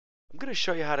going to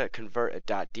show you how to convert a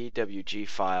 .dwg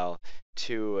file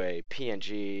to a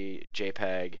PNG,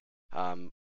 JPG,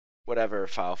 whatever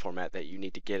file format that you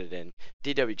need to get it in.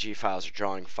 DWG files are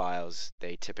drawing files.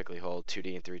 They typically hold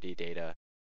 2D and 3D data,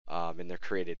 and they're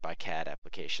created by CAD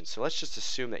applications. So let's just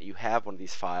assume that you have one of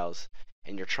these files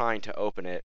and you're trying to open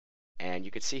it. And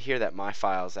you can see here that my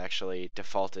file is actually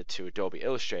defaulted to Adobe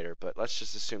Illustrator, but let's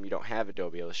just assume you don't have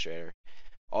Adobe Illustrator.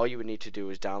 All you would need to do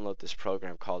is download this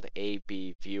program called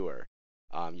AB Viewer.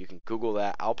 You can Google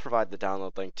that. I'll provide the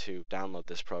download link to download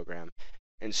this program,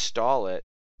 install it,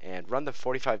 and run the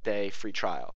 45-day free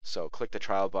trial. So click the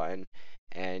trial button,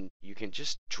 and you can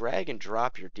just drag and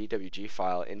drop your DWG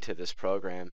file into this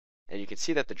program, and you can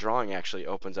see that the drawing actually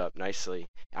opens up nicely.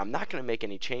 I'm not going to make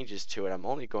any changes to it. I'm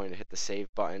only going to hit the save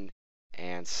button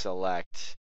and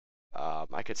select,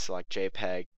 I could select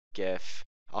JPEG, GIF,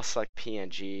 I'll select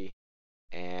PNG,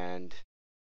 and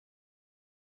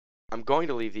I'm going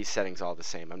to leave these settings all the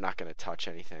same. I'm not going to touch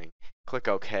anything. Click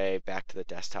OK, back to the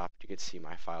desktop. You can see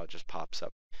my file just pops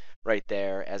up right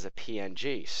there as a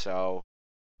PNG. So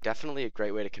definitely a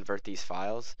great way to convert these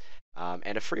files,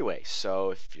 and a free way.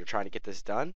 So if you're trying to get this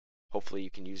done, hopefully you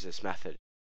can use this method.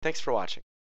 Thanks for watching.